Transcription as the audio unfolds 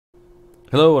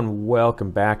Hello and welcome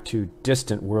back to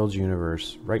Distant Worlds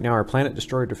Universe. Right now our Planet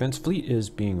Destroyer Defense Fleet is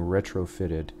being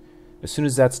retrofitted. As soon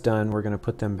as that's done, we're going to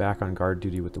put them back on guard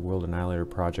duty with the World Annihilator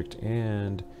project,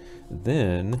 and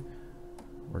then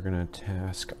we're going to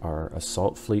task our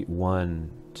Assault Fleet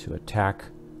 1 to attack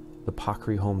the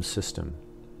Pakri home system.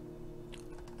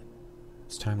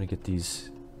 It's time to get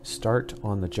these, start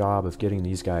on the job of getting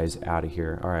these guys out of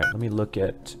here. Alright, let me look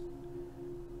at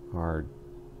our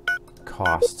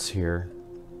costs here.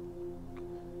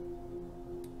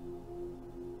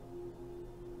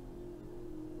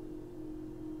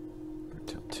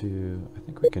 I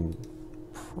think we can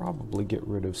probably get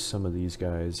rid of some of these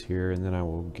guys here, and then I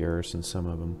will garrison some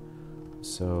of them.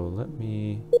 So let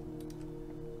me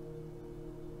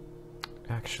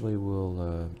actually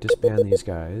we'll disband these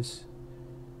guys,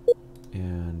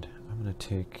 and I'm going to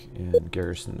take and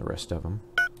garrison the rest of them.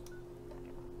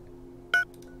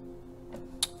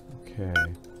 Okay.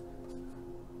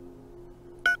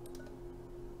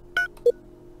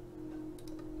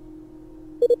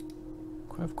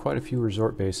 I have quite a few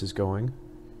resort bases going,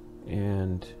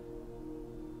 and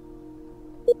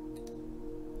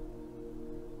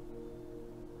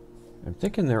I'm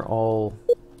thinking they're all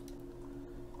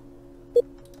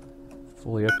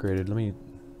fully upgraded. Let me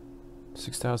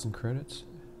 6,000 credits.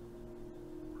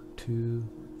 2,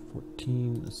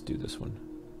 14. Let's do this one.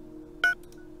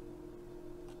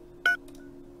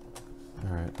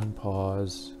 All right,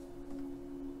 unpause.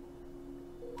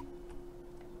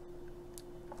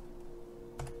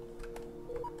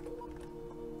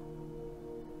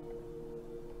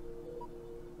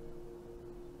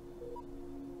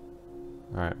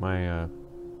 Alright, my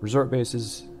resort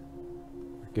bases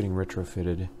are getting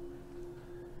retrofitted.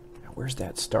 Now, where's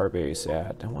that star base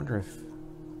at? I wonder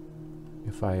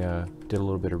if I did a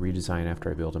little bit of redesign after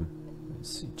I built them.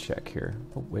 Let's see, check here.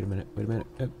 Oh, wait a minute,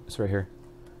 Oh, it's right here.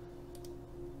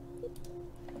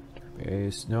 Star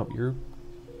base. No, you're...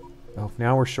 Oh,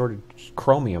 now we're short of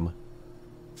chromium.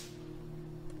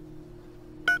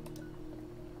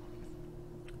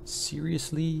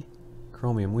 Seriously?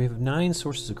 Chromium. We have 9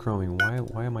 sources of chromium.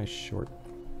 Why am I short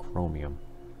chromium?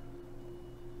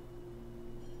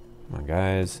 Come on,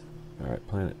 guys. Alright,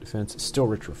 Planet Defense is still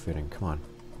retrofitting. Come on.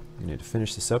 We need to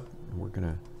finish this up, and we're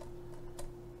gonna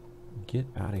get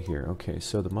out of here. Okay,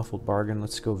 so the Muffled Bargain.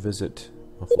 Let's go visit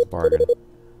Muffled Bargain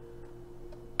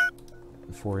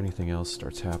before anything else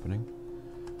starts happening.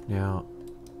 Now,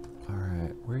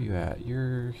 alright, where are you at?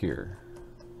 You're here.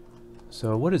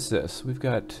 So, what is this? We've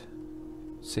got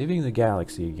saving the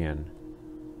galaxy again.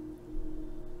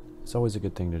 It's always a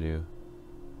good thing to do.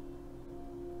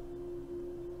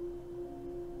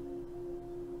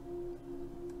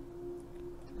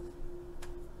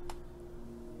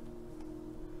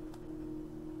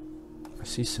 I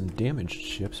see some damaged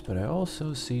ships, but I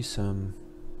also see some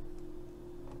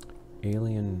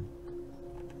alien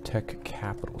tech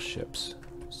capital ships.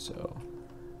 So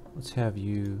let's have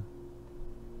you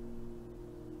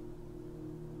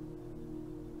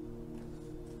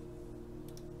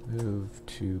move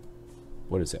to,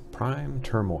 what is it? Prime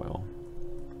Turmoil.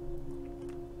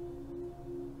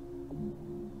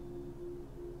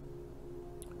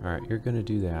 Alright, you're gonna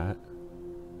do that.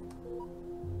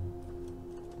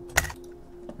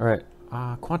 Alright,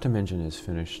 Quantum Engine is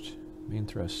finished. Main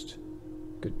thrust.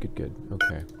 Good.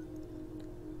 Okay.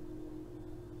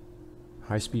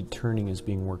 High-speed turning is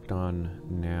being worked on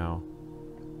now.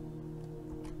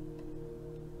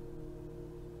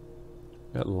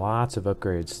 Got lots of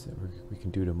upgrades that we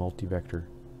can do to multi-vector.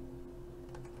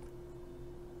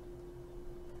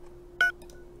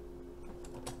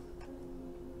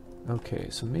 Okay,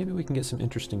 so maybe we can get some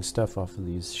interesting stuff off of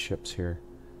these ships here.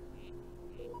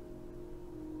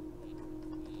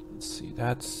 Let's see,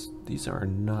 these are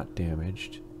not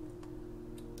damaged.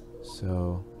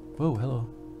 So, whoa, hello.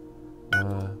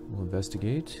 We'll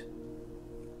investigate.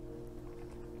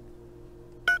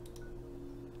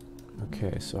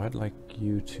 Okay, so I'd like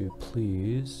you to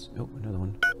please... Oh, another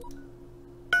one.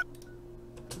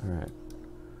 Alright.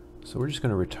 So we're just going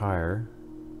to retire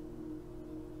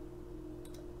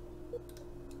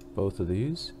both of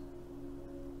these.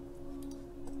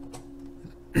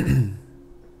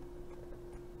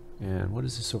 And what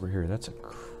is this over here? That's a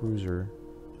cruiser.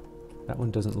 That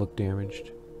one doesn't look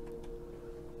damaged.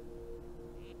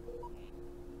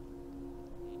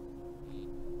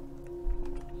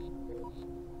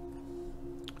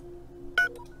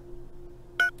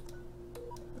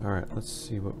 Alright, let's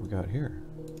see what we got here.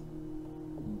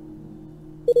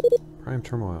 Prime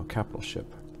Turmoil, capital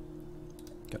ship.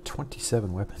 Got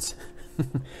 27 weapons.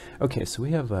 Okay, so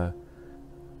we have a...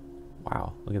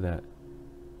 wow, look at that.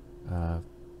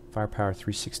 Firepower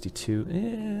 362.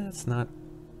 It's not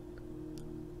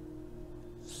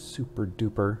super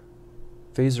duper.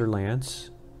 Phaser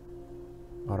lance.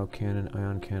 Autocannon,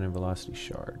 ion cannon, velocity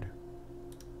shard.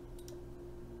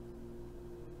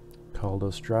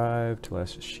 Kaldos drive,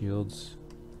 Telesis shields.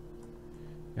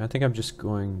 Yeah, I think I'm just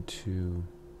going to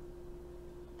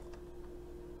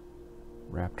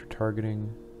Raptor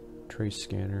targeting, trace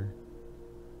scanner,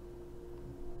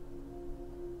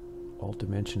 all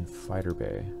dimension fighter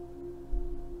bay.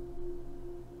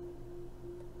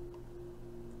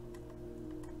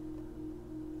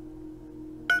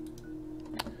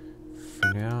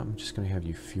 For now, I'm just going to have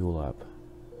you fuel up.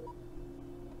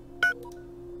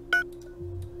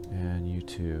 And you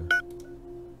too.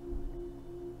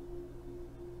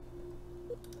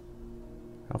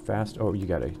 How fast? Oh, you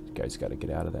guys gotta get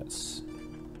out of that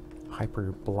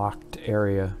hyper blocked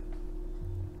area.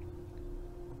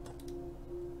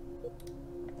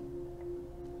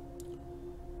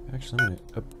 Actually, I'm gonna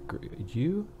upgrade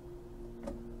you.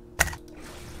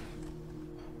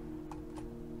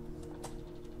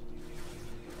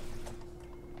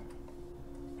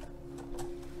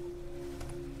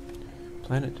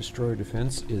 Planet Destroyer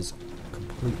Defense is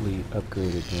completely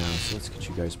upgraded now, so let's get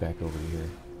you guys back over here.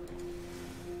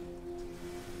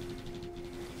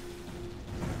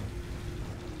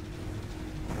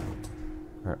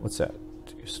 Alright, what's that?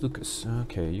 Lucas.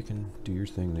 Okay, you can do your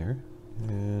thing there.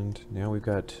 And now we've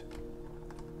got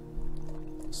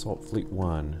Assault Fleet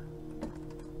 1.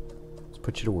 Let's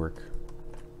put you to work.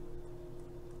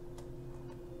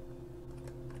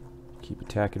 Keep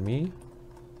attacking me.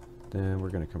 Then we're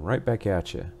going to come right back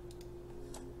at you.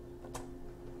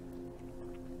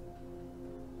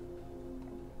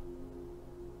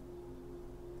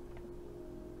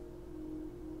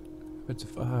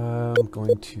 I'm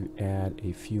going to add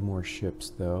a few more ships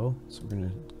though. So we're going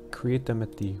to create them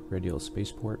at the radial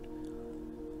spaceport.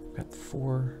 Got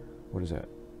 4. What is that?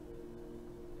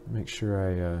 Make sure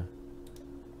I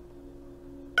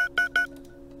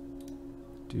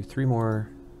do 3 more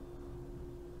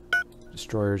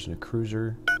destroyers and a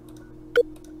cruiser,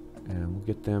 and we'll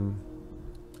get them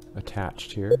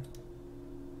attached here.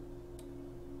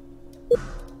 There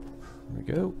we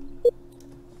go.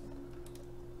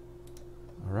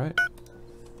 Alright,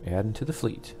 adding to the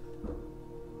fleet.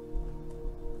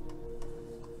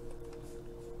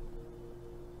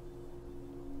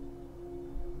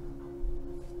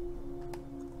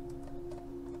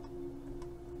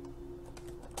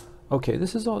 Okay,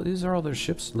 these are all their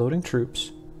ships loading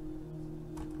troops.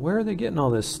 Where are they getting all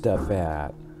this stuff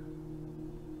at?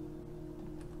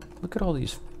 Look at all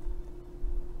these.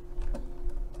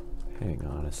 Hang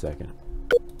on a second.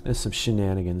 There's some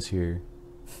shenanigans here.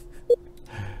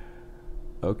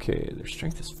 Okay, their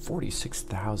strength is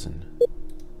 46,000.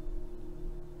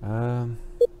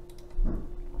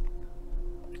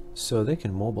 So they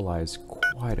can mobilize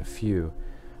quite a few.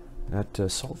 That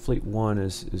Assault Fleet 1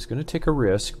 is going to take a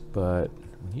risk, but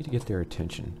we need to get their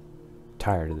attention.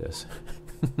 Tired of this.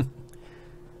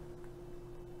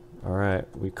 Alright,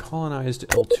 we colonized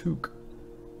El Tuk.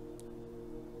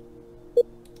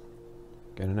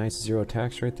 Got a nice 0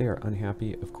 tax right there.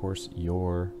 Unhappy, of course,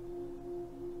 your.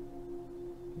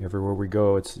 Everywhere we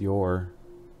go, it's your.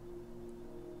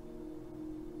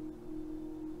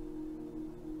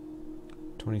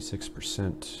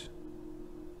 %.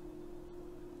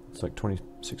 It's like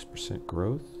 26%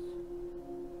 growth.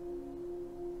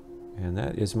 And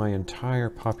that is my entire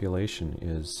population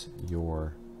is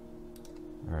your.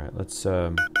 Alright, let's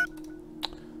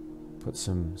put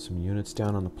some units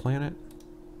down on the planet.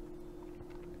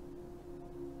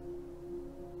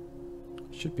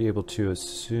 Should be able to as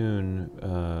soon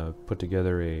put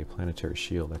together a planetary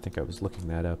shield. I think I was looking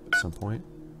that up at some point.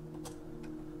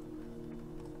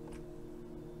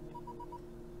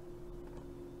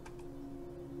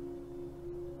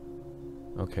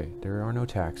 Okay, there are no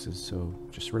taxes, so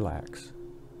just relax.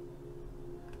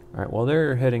 Alright, well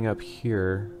they're heading up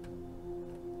here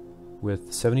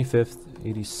with 75th,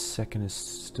 82nd is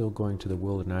still going to the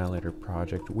World Annihilator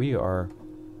project. We are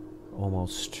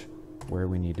almost where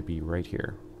we need to be right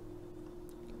here.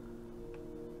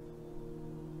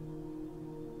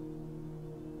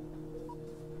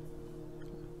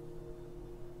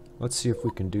 Let's see if we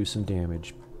can do some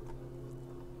damage.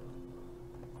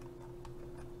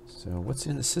 So what's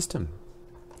in the system?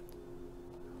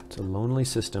 It's a lonely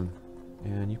system,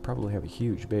 and you probably have a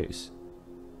huge base.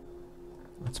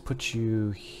 Let's put you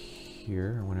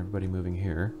here. I want everybody moving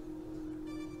here.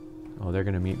 Oh, they're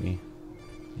gonna meet me.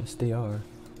 Yes, they are.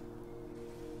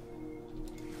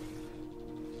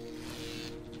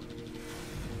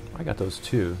 I got those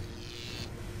too.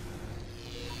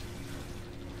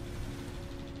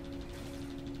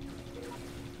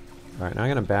 Alright, now I'm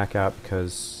going to back out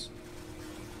because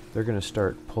they're going to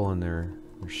start pulling their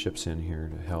ships in here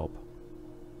to help.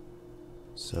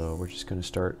 So we're just going to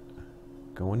start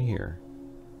going here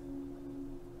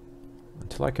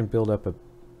until I can build up a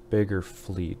bigger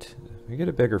fleet. If I get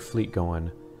a bigger fleet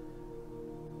going,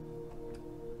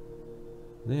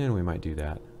 then we might do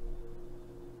that.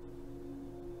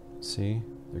 See,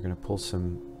 they're going to pull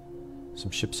some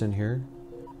ships in here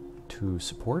to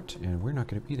support, and we're not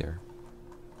going to be there.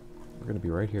 We're going to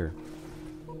be right here.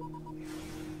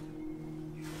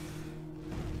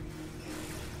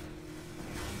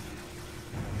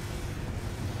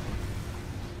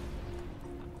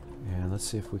 And let's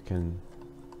see if we can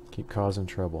keep causing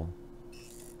trouble.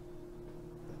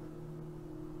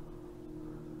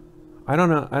 I don't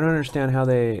know. I don't understand how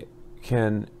they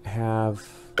can have...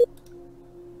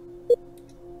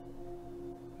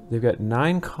 They've got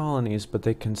 9 colonies, but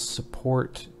they can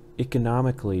support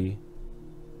economically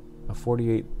a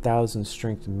 48,000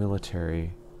 strength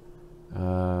military.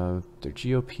 Their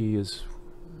GOP is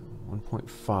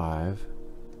 1.5.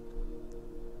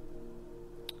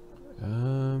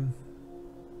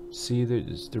 See,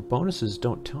 their bonuses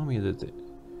don't tell me that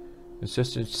it's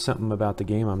just something about the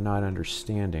game I'm not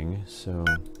understanding. So,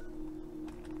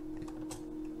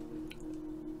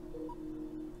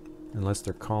 unless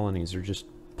their colonies are just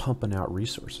pumping out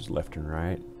resources left and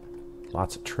right,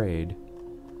 lots of trade.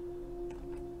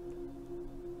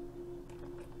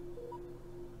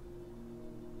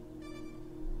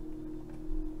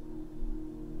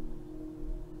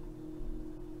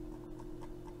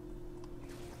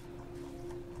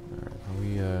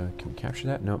 Can we capture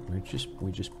that? Nope, we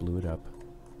just blew it up.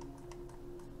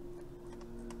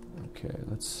 Okay,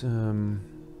 let's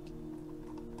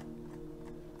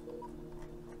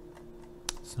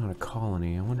it's not a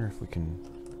colony. I wonder if we can...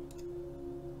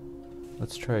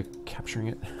 Let's try capturing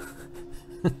it.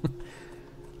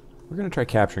 We're gonna try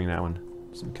capturing that one.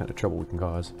 Some kind of trouble we can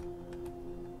cause.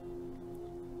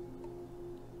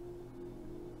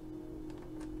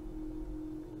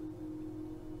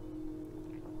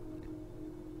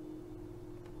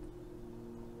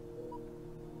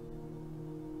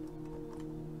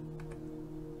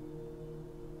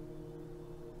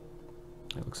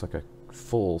 It looks like a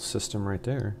full system right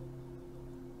there.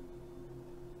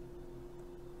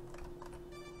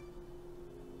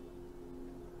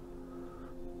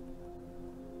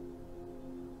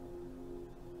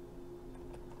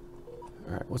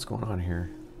 Alright, what's going on here?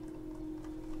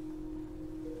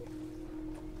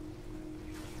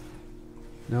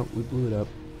 Nope, we blew it up.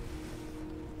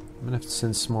 I'm gonna have to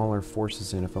send smaller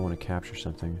forces in if I want to capture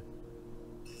something.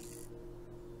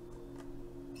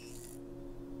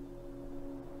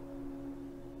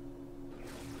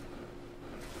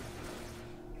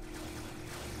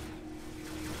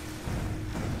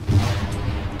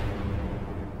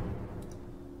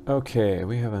 Okay,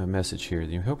 we have a message here.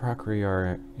 The Hillprockry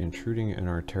are intruding in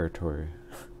our territory.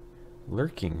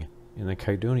 Lurking in the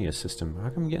Kydonia system. How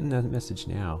come I'm getting that message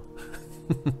now?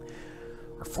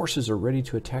 Our forces are ready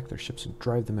to attack their ships and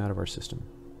drive them out of our system.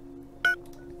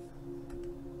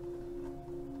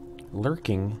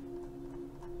 Lurking?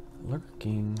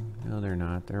 Lurking? No, they're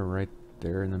not. They're right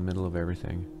there in the middle of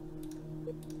everything.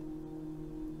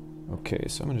 Okay,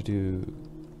 so I'm going to do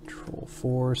Control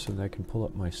 4 so that I can pull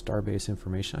up my starbase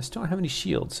information. I still don't have any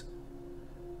shields.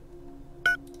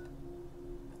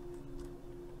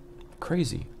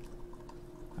 Crazy.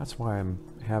 That's why I'm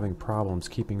having problems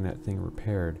keeping that thing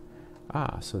repaired.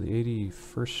 Ah, so the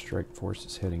 81st Strike Force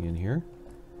is heading in here.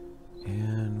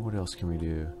 And what else can we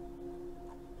do?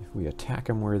 If we attack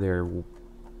them where their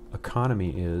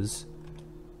economy is,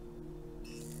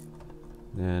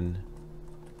 then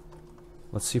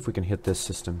let's see if we can hit this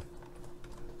system.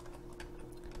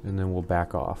 And then we'll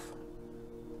back off.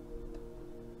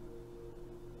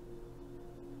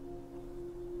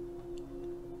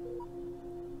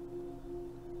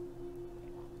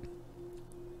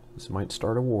 This might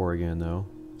start a war again, though.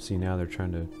 See, now they're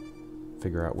trying to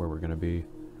figure out where we're going to be.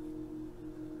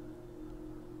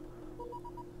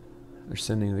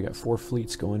 They got 4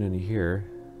 fleets going into here.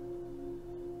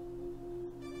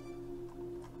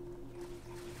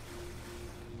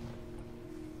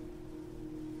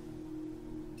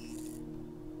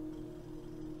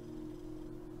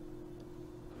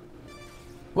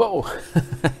 Whoa!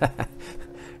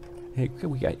 Hey,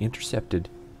 we got intercepted.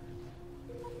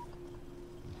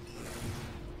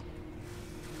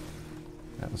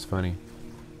 That was funny.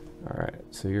 Alright,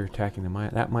 so you're attacking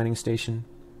that mining station.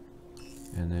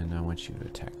 And then I want you to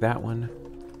attack that one.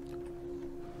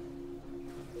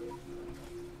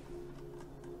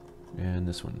 And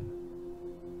this one.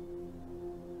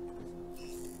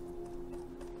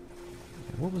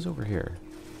 what was over here?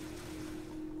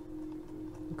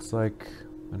 Looks like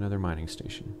another mining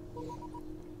station.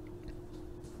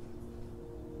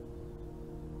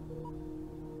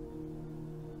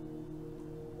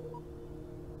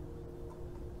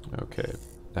 Okay,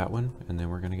 that one, and then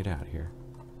we're gonna get out of here.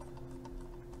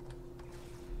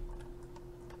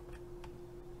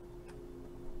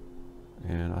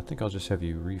 And I think I'll just have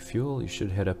you refuel. You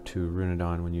should head up to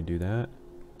Runedon when you do that.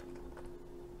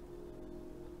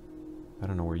 I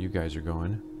don't know where you guys are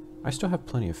going. I still have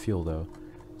plenty of fuel though.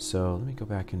 So let me go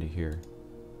back into here.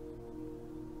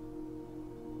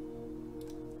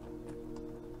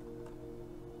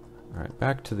 Alright,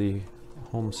 back to the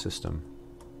home system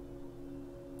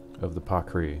of the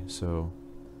Pakri. So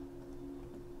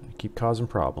I keep causing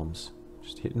problems.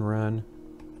 Just hit and run.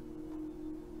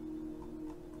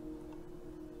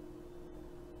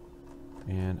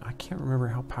 And I can't remember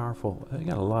how powerful. I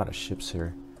got a lot of ships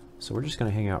here. So we're just going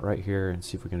to hang out right here and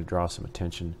see if we can draw some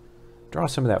attention. Draw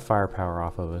some of that firepower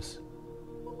off of us.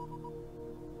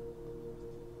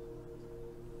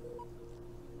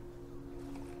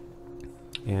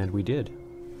 And we did.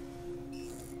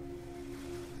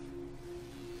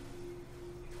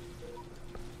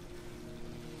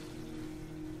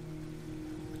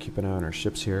 Keep an eye on our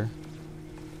ships here.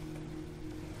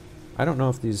 I don't know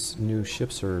if these new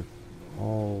ships are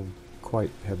all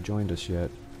quite have joined us yet.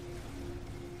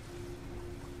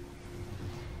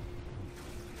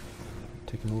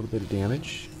 Taking a little bit of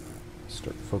damage.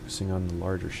 Start focusing on the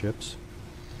larger ships.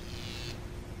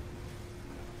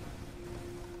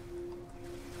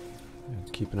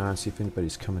 And keep an eye and see if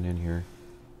anybody's coming in here.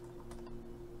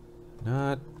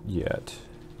 Not yet.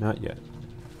 Not yet.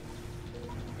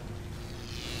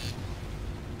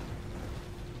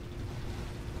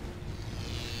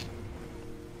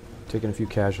 Taking a few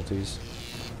casualties.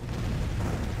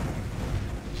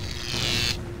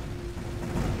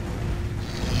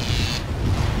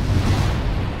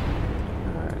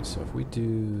 Alright, so if we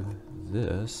do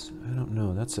this, I don't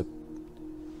know, that's a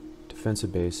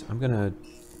defensive base. I'm gonna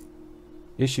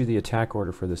issue the attack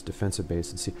order for this defensive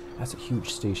base and see. That's a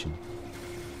huge station.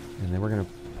 And then we're gonna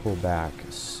pull back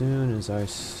as soon as I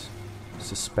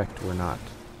suspect we're not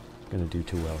gonna do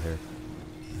too well here.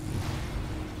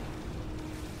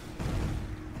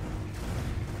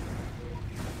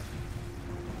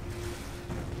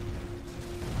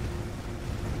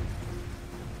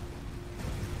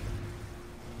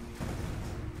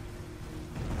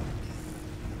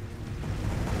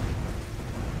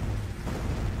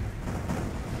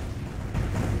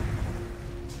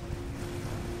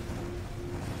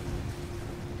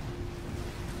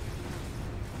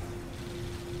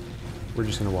 We're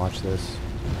just going to watch this.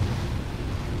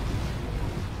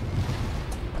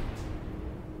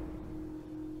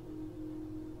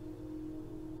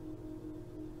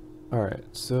 Alright,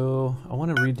 so I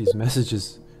want to read these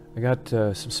messages. I got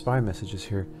some spy messages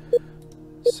here.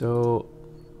 So,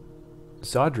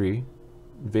 Zadri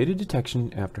evaded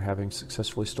detection after having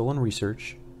successfully stolen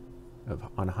research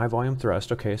on a high volume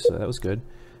thrust. Okay, so that was good.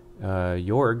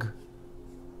 Jorg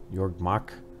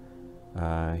Mach.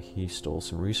 He stole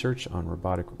some research on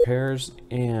robotic repairs,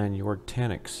 and Jorg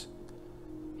Tanix.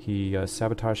 He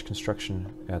sabotaged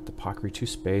construction at the Pakri 2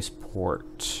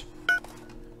 spaceport.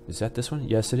 Is that this one?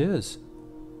 Yes, it is.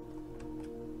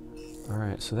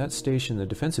 Alright, so that station, the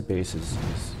defensive base, is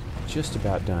just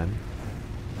about done.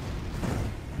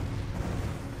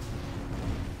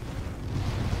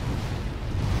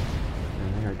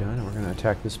 And they are done, and we're going to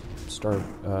attack this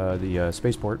the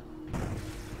spaceport.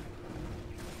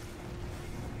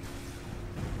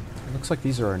 Looks like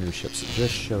these are our new ships that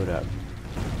just showed up.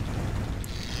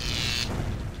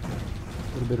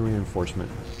 A little bit of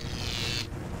reinforcement.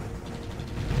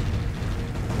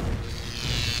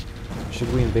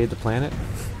 Should we invade the planet?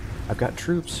 I've got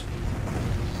troops.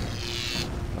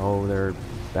 Oh, their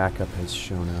backup has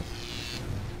shown up.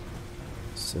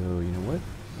 So, you know what?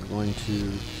 We're going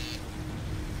to...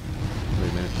 Wait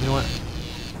a minute. You know what?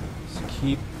 Let's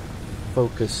keep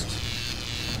focused.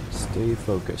 Stay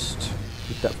focused.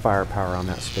 Keep that firepower on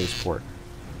that spaceport.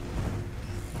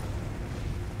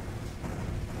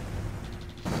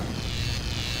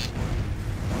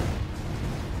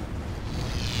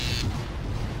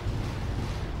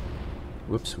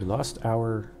 Whoops, we lost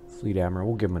our fleet admiral.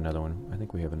 We'll give him another one. I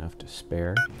think we have enough to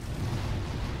spare.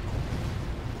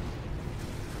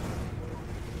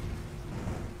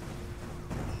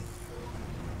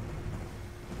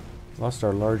 Lost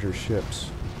our larger ships.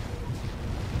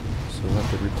 So we'll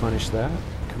have to replenish that.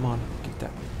 Come on, get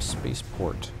that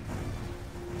spaceport.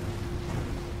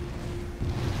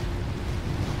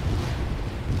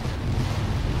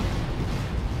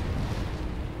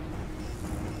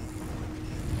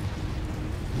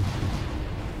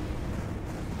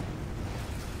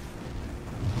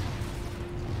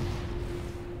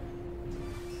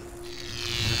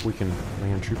 we can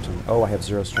land troops in. Oh, I have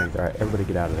 0 strength. Alright, everybody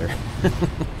get out of there.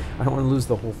 I don't want to lose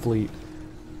the whole fleet.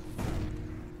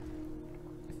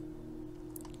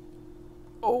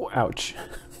 Oh, ouch.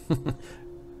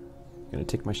 Gonna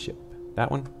take my ship.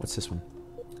 That one? What's this one?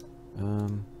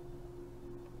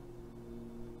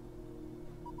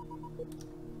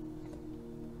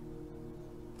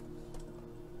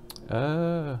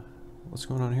 What's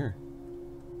going on here?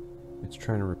 It's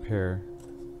trying to repair.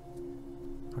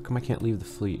 How come I can't leave the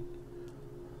fleet?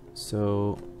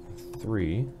 So,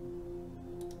 3.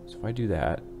 So if I do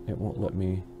that, it won't let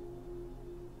me.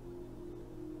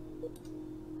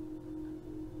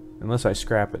 Unless I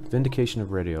scrap it. Vindication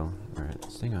of radio. Alright,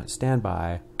 hang on. Stand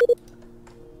by.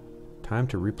 Time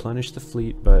to replenish the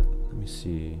fleet, but let me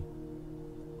see.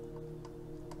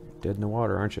 You're dead in the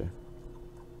water, aren't you?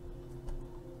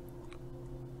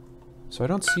 So I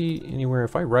don't see anywhere.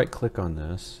 If I right click on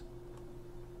this,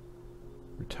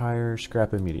 retire,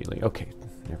 scrap immediately. Okay,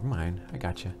 never mind. I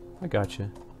gotcha. I gotcha.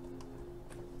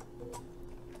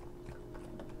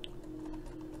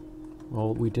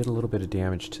 Well, we did a little bit of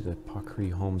damage to the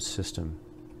Pakri home system,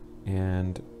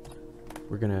 and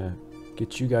we're gonna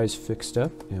get you guys fixed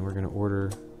up, and we're gonna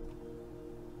order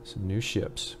some new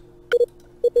ships.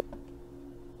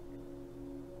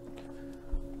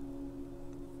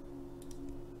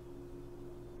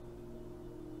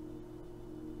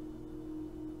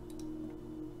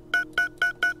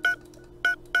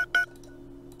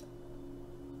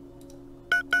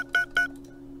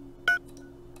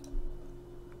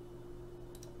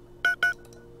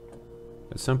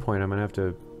 At some point, I'm going to have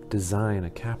to design a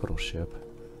capital ship.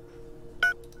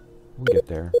 We'll get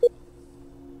there.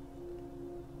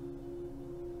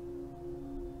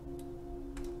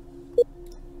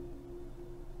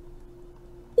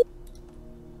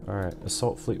 Alright,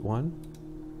 Assault Fleet 1.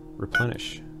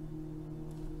 Replenish.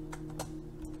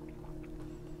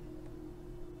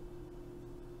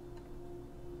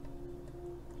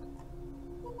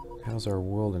 How's our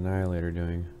World Annihilator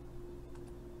doing?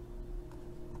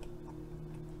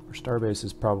 Our starbase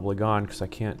is probably gone because I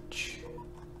can't.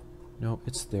 No,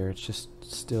 it's there. It's just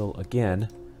still, again,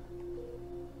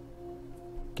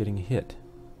 getting hit.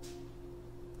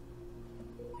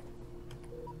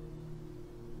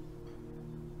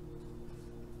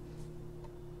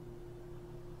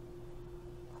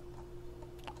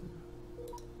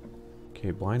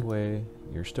 Okay, Blind Way,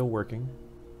 you're still working.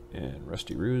 And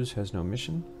Rusty Ruse has no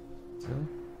mission. Really?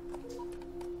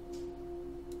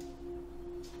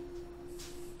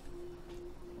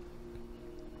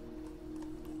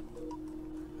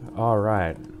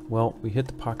 Alright, well, we hit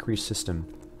the Pakri system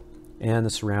and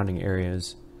the surrounding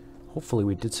areas. Hopefully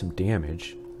we did some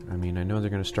damage. I mean, I know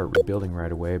they're going to start rebuilding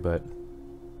right away, but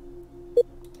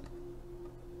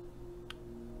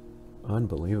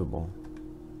unbelievable.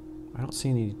 I don't see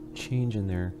any change in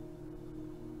there.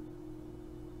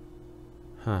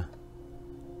 Huh.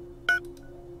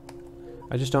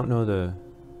 I just don't know the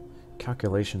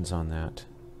calculations on that.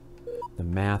 The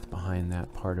math behind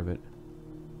that part of it.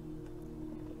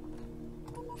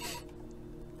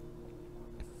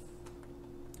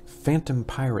 Phantom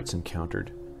pirates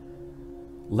encountered.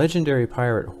 Legendary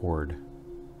pirate horde.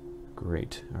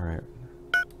 Great. Alright.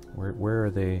 Where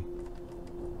are they?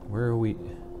 Where are we?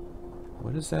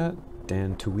 What is that?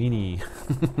 Dantooine.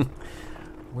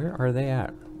 Where are they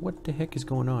at? What the heck is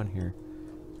going on here?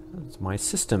 That's my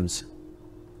systems.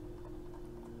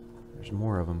 There's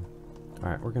more of them.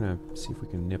 Alright, we're gonna see if we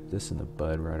can nip this in the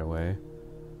bud right away.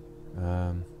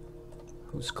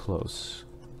 Who's close?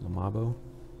 Lamabo?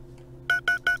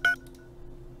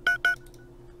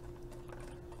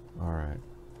 Alright.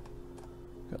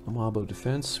 Got Lamabo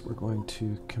defense. We're going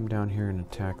to come down here and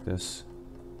attack this.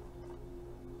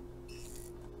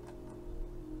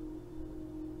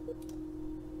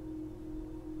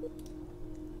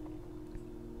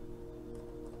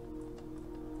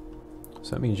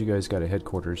 So that means you guys got a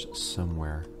headquarters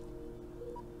somewhere.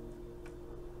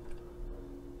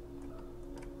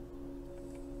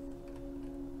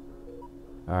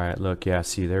 Alright, look, yeah,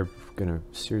 see, they're gonna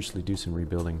seriously do some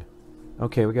rebuilding.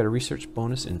 Okay, we got a research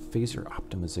bonus in phaser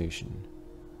optimization.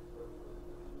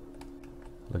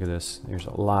 Look at this. There's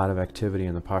a lot of activity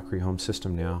in the Pakri home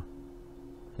system now.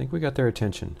 I think we got their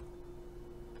attention.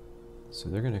 So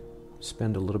they're gonna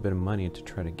spend a little bit of money to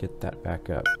try to get that back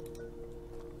up.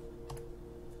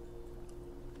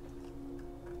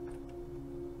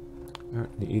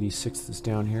 Alright, the 86th is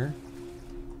down here,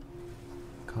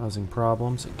 causing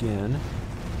problems again.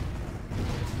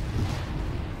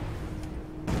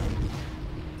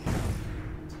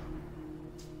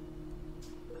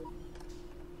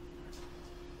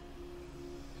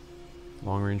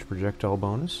 Long-range projectile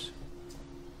bonus.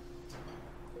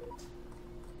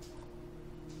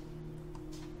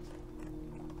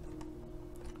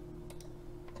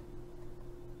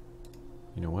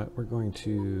 You know what? We're going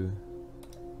to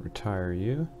retire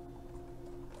you.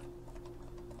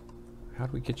 How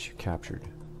do we get you captured?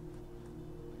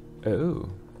 Oh.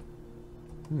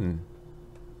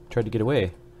 Tried to get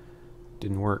away.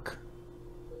 Didn't work.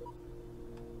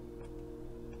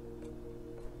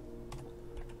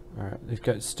 Alright,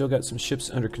 they've still got some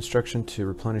ships under construction to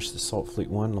replenish the Salt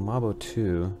Fleet 1. Lamabo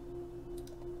 2.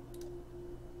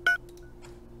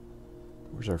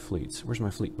 Where's our fleets? Where's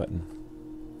my fleet button?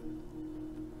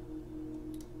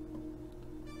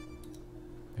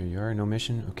 There you are, no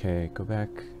mission. Okay, go back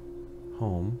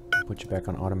home. Put you back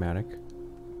on automatic.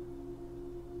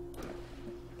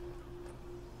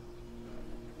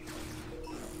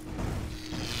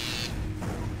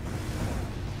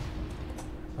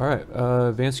 Alright,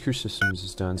 Advanced Crew Systems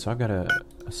is done, so I've got to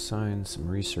assign some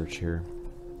research here.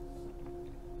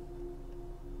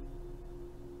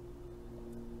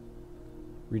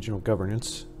 Regional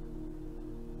governance.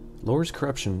 Lowers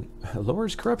corruption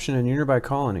in nearby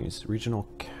colonies, regional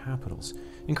capitals.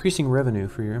 Increasing revenue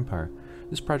for your empire.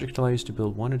 This project allows you to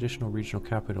build one additional regional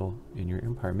capital in your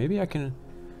empire. Maybe I can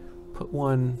put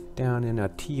one down in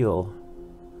Atil,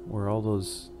 where all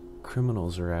those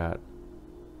criminals are at.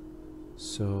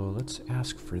 So let's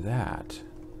ask for that.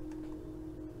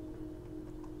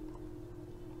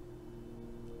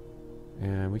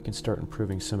 And we can start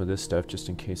improving some of this stuff just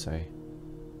in case I...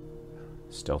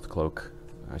 Stealth cloak.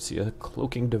 I see a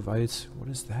cloaking device. What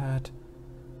is that?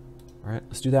 Alright,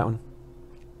 let's do that one.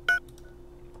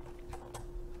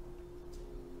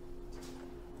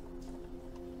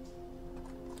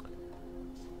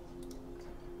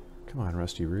 Come on,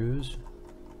 Rusty Ruse.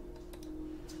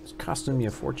 It's costing me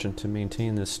a fortune to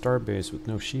maintain this star base with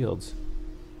no shields.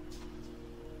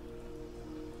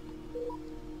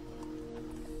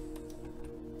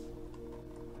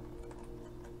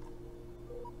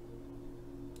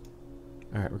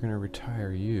 Alright, we're going to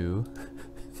retire you.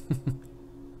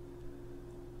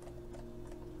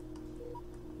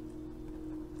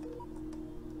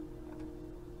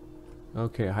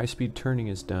 Okay, high-speed turning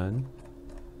is done.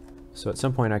 So at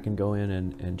some point I can go in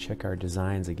and check our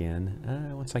designs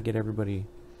again. Once I get everybody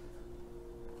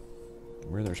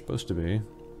where they're supposed to be.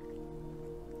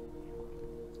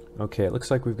 Okay, it looks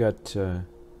like we've got 2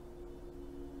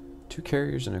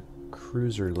 carriers and a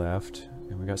cruiser left.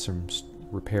 And we got some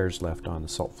repairs left on the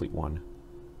Salt Fleet 1.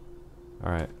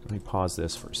 Alright, let me pause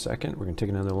this for a second. We're going to take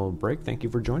another little break. Thank you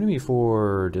for joining me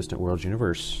for Distant Worlds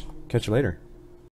Universe. Catch you later.